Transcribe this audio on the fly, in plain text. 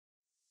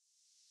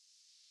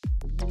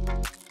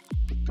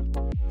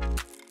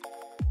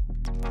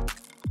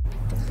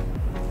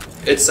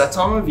It's that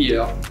time of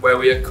year where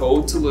we are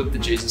called to live the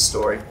Jesus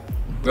story.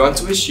 We want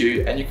to wish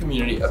you and your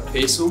community a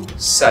peaceful,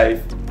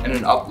 safe, and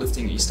an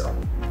uplifting Easter,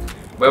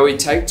 where we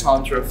take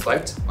time to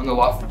reflect on the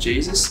life of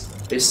Jesus,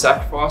 his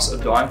sacrifice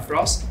of dying for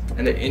us,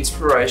 and the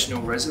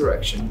inspirational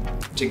resurrection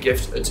to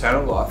gift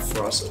eternal life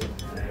for us all.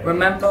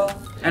 Remember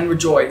and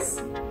rejoice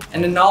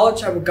in the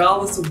knowledge that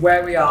regardless of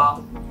where we are,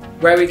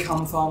 where we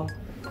come from,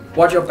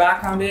 what your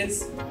background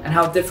is, and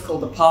how difficult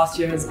the past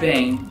year has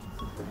been,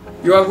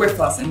 you are with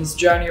us in this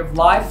journey of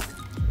life,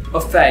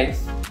 of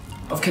faith,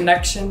 of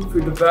connection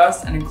through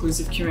diverse and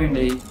inclusive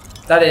community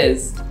that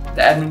is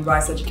the Edmunds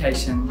Rice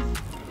education,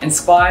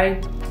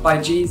 inspired by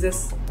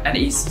Jesus and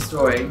Easter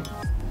story.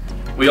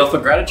 We offer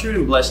gratitude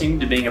and blessing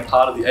to being a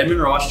part of the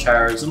Edmunds Rice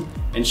charism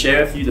and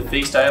share with you the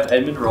feast day of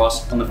Edmunds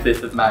Rice on the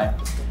 5th of May.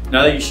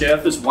 Know that you share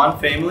with us one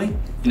family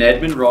in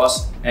Edmunds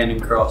Rice and in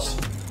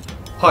Christ.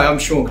 Hi, I'm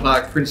Sean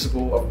Clark,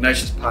 Principal of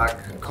Ignatius Park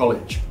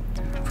College.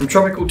 From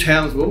tropical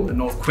Townsville in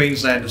North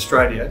Queensland,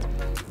 Australia,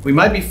 we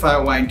may be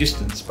far away in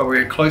distance, but we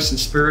are close in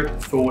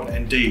spirit, thought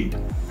and deed,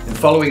 and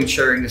following and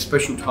sharing this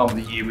special time of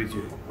the year with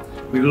you.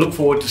 We look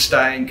forward to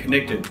staying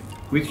connected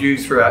with you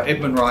through our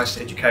Edmunds Rice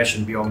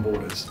education beyond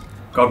borders.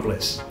 God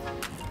bless.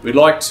 We'd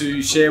like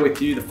to share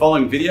with you the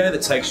following video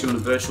that takes you on a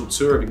virtual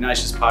tour of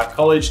Ignatius Park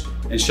College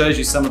and shows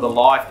you some of the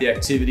life, the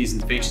activities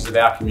and features of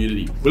our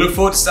community. We look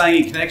forward to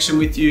staying in connection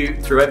with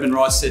you through Edmunds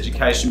Rice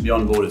education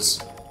beyond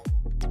borders.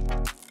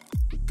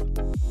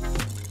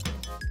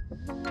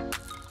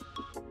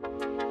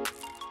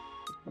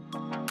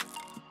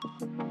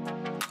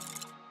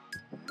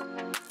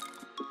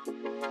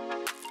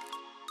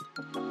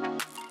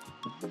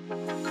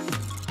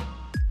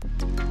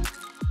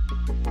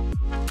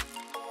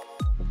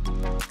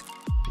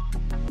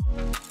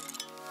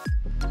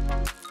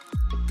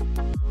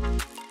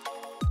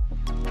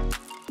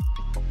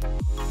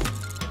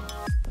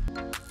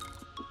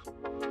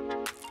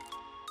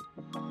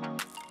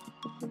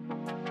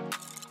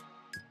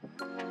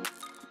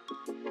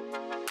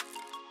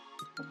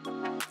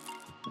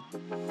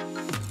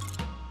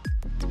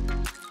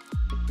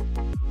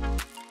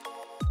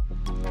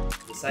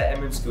 The St.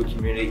 Edmunds School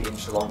community in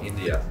Shillong,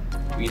 India.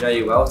 We know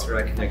you well through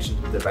our connections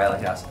with the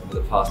Bailey House over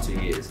the past 2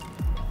 years,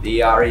 the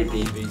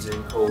EREBB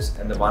Zoom calls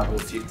and the wonderful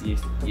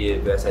 50th year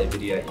birthday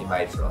video you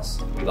made for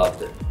us. We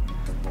loved it.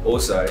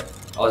 Also,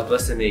 I was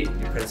blessed to meet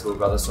your principal,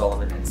 Brother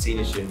Solomon, and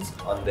senior students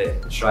on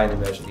the Australian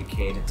Immersion in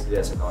Cairns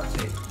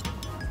 2019.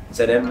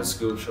 St. Edmunds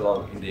School,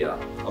 Shillong, India.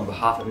 On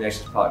behalf of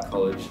Ignatius Park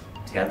College,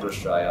 Townsville,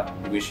 Australia,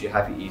 we wish you a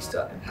happy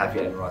Easter and happy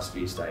Edmunds Rice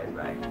Feast Day in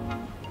May.